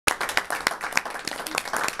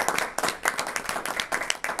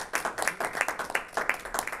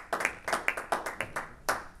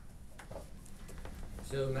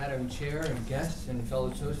So, Madam Chair and guests and fellow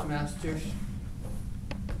Toastmasters,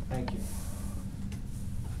 thank you.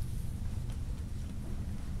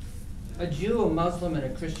 A Jew, a Muslim, and a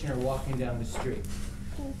Christian are walking down the street.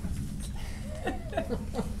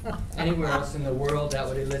 Anywhere else in the world, that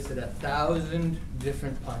would elicit 1,000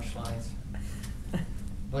 different punchlines.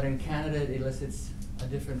 But in Canada, it elicits a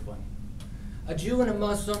different one. A Jew and a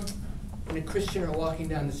Muslim and a Christian are walking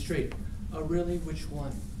down the street. Oh, really? Which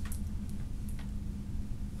one?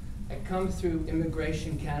 I come through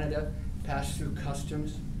Immigration Canada, pass through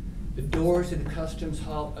customs. The doors of the customs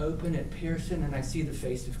hall open at Pearson, and I see the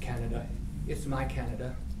face of Canada. It's my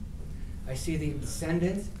Canada. I see the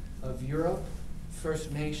descendants of Europe,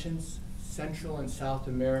 First Nations, Central and South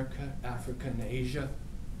America, Africa, and Asia,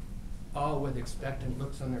 all with expectant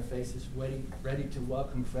looks on their faces, ready to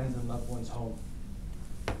welcome friends and loved ones home.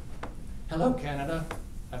 Hello, Canada.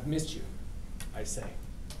 I've missed you, I say.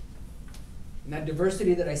 And that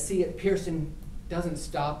diversity that I see at Pearson doesn't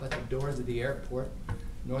stop at the doors of the airport,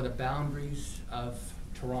 nor the boundaries of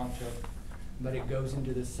Toronto, but it goes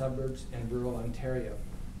into the suburbs and rural Ontario.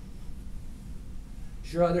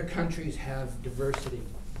 Sure, other countries have diversity,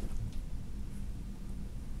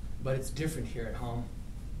 but it's different here at home,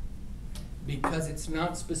 because it's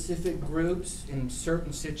not specific groups in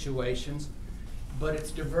certain situations, but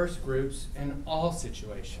it's diverse groups in all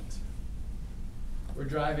situations. We're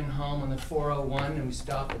driving home on the 401 and we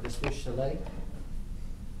stop at the Swiss Chalet.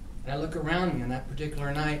 And I look around me on that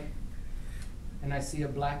particular night and I see a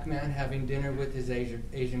black man having dinner with his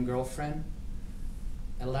Asian girlfriend,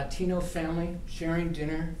 a Latino family sharing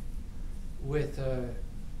dinner with a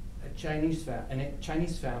Chinese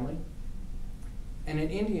family, and an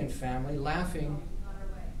Indian family laughing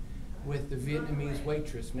with the Vietnamese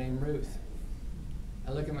waitress named Ruth.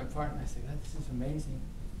 I look at my partner and I say, "This is amazing."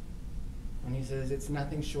 And he says, "It's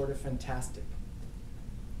nothing short of fantastic.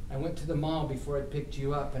 I went to the mall before I picked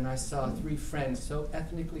you up and I saw 3 friends so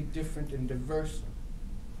ethnically different and diverse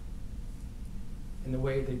in the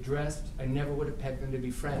way they dressed, I never would have pegged them to be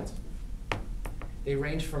friends. They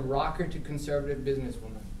range from rocker to conservative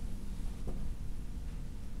businesswoman."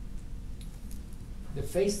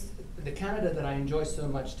 The Canada that I enjoy so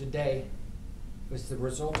much today was the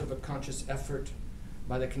result of a conscious effort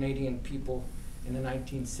by the Canadian people in the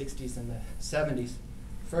 1960s and the 70s,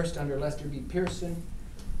 first under Lester B. Pearson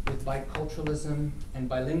with biculturalism and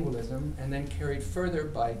bilingualism, and then carried further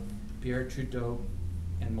by Pierre Trudeau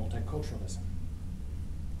and multiculturalism.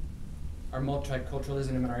 Our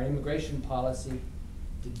multiculturalism and our immigration policy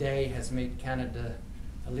today has made Canada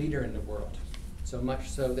a leader in the world, so much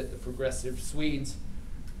so that the progressive Swedes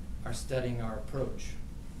are studying our approach.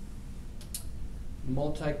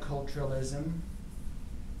 Multiculturalism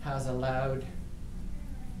has allowed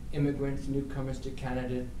immigrants, newcomers to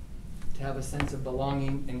Canada, to have a sense of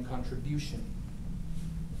belonging and contribution.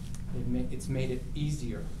 It's made it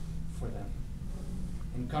easier for them.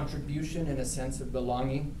 And contribution and a sense of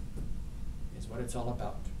belonging is what it's all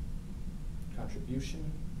about.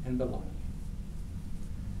 Contribution and belonging.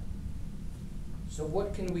 So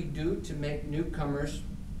what can we do to make newcomers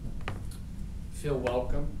feel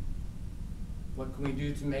welcome? What can we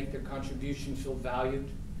do to make their contribution feel valued?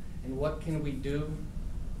 And what can we do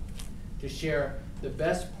to share the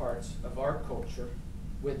best parts of our culture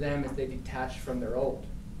with them as they detach from their old?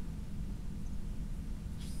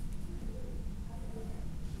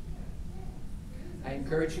 I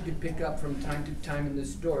encourage you to pick up from time to time in the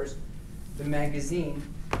stores the magazine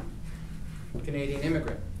Canadian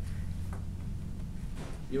Immigrant.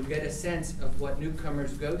 You'll get a sense of what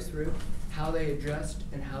newcomers go through, how they adjust,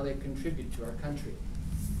 and how they contribute to our country.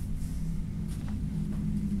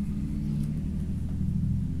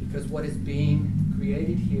 Because what is being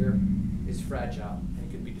created here is fragile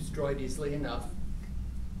and can be destroyed easily enough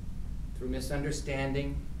through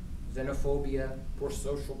misunderstanding, xenophobia, poor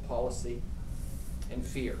social policy, and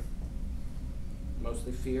fear.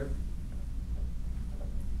 Mostly fear.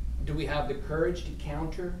 Do we have the courage to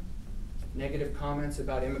counter negative comments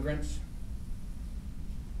about immigrants?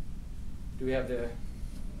 Do we have the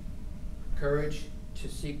courage to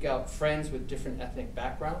seek out friends with different ethnic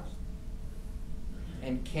backgrounds?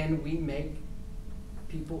 And can we make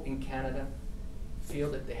people in Canada feel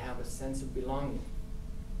that they have a sense of belonging?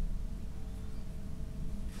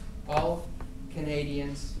 All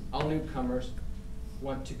Canadians, all newcomers,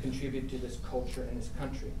 want to contribute to this culture and this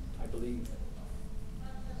country, I believe.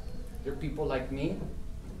 There are people like me,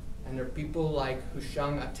 and there are people like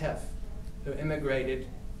Hushang Atef, who immigrated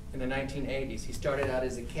in the 1980s. He started out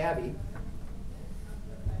as a cabbie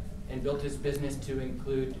and built his business to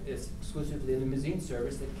include exclusively limousine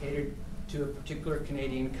service that catered to a particular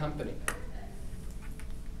Canadian company.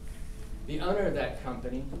 The owner of that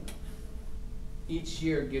company each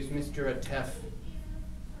year gives Mr. Atef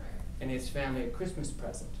and his family a Christmas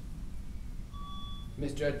present.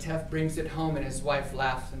 Mr. Atef brings it home and his wife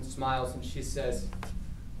laughs and smiles and she says,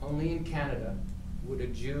 "Only in Canada would a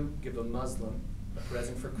Jew give a Muslim a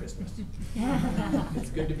present for Christmas."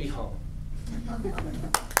 It's good to be home.